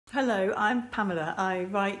Hello, I'm Pamela. I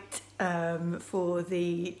write for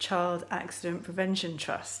the Child Accident Prevention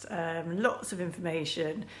Trust. Lots of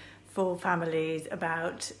information for families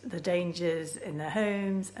about the dangers in their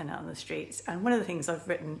homes and out on the streets. And one of the things I've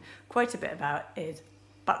written quite a bit about is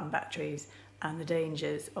button batteries and the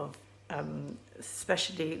dangers of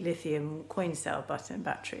especially lithium coin cell button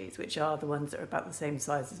batteries, which are the ones that are about the same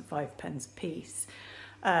size as 5p a piece.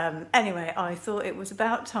 Anyway, I thought it was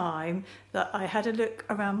about time that I had a look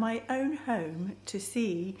around my own home to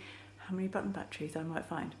see how many button batteries I might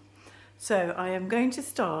find. So I am going to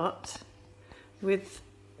start with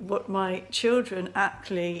what my children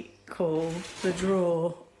actually call the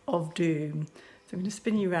drawer of doom. So I'm going to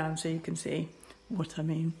spin you around so you can see what I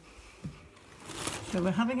mean. So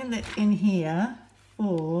we're having a look in here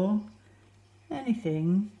for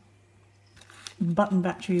anything button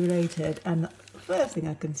battery related, and the first thing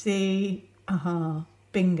I can see,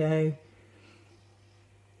 bingo.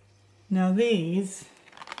 Now these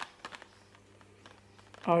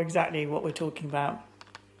are exactly what we're talking about.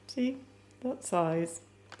 See that size?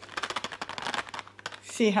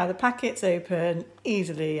 See how the packet's open,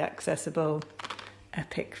 easily accessible.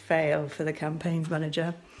 Epic fail for the campaigns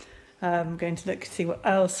manager. I'm going to look to see what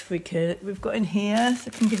else we've got in here, so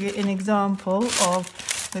I can give you an example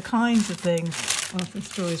of the kinds of things. Oh, this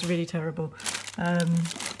straw is really terrible.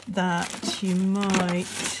 That you might...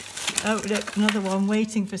 Oh, look, another one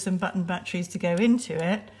waiting for some button batteries to go into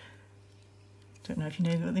it. Don't know if you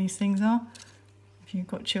know what these things are. If you've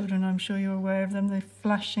got children, I'm sure you're aware of them. They're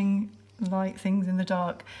flashing light things in the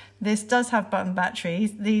dark. This does have button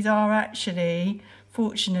batteries. These are actually,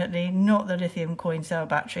 fortunately, not the lithium coin cell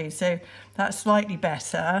batteries, so that's slightly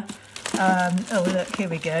better. Oh, look, here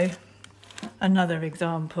we go. Another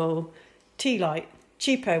example. Tea light,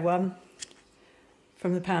 cheapo one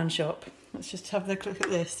from the pound shop. Let's just have a look at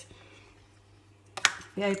this.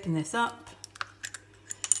 We open this up.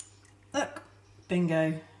 Look,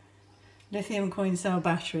 bingo. Lithium coin cell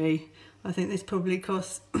battery. I think this probably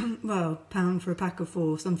costs, well, £1 for a pack of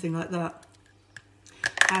 4, something like that.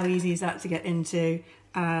 How easy is that to get into?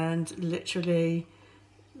 And literally,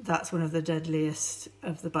 that's one of the deadliest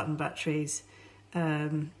of the button batteries.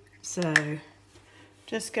 So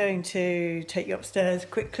just going to take you upstairs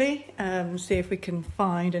quickly, see if we can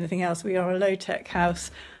find anything else. We are a low-tech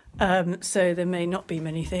house, so there may not be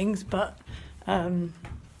many things, but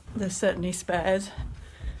there's certainly spares.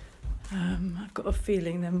 I've got a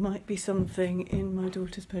feeling there might be something in my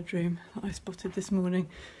daughter's bedroom that I spotted this morning.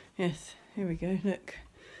 Yes, here we go, look.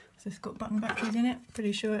 Has this got button batteries in it?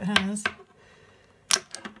 Pretty sure it has.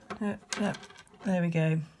 There we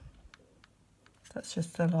go. That's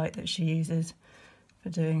just the light that she uses for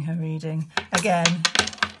doing her reading. Again,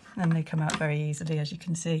 and they come out very easily, as you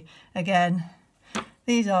can see. Again,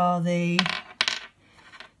 these are the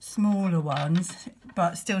smaller ones,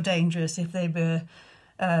 but still dangerous if they were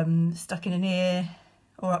stuck in an ear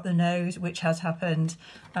or up the nose, which has happened.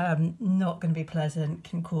 Not going to be pleasant,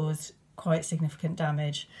 can cause quite significant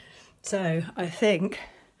damage. So I think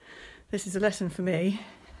this is a lesson for me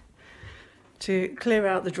to clear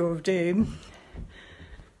out the drawer of doom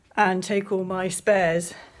and take all my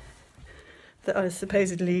spares that are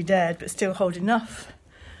supposedly dead but still hold enough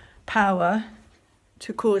power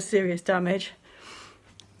to cause serious damage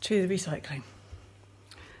to the recycling.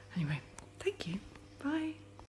 Anyway, thank you. Bye.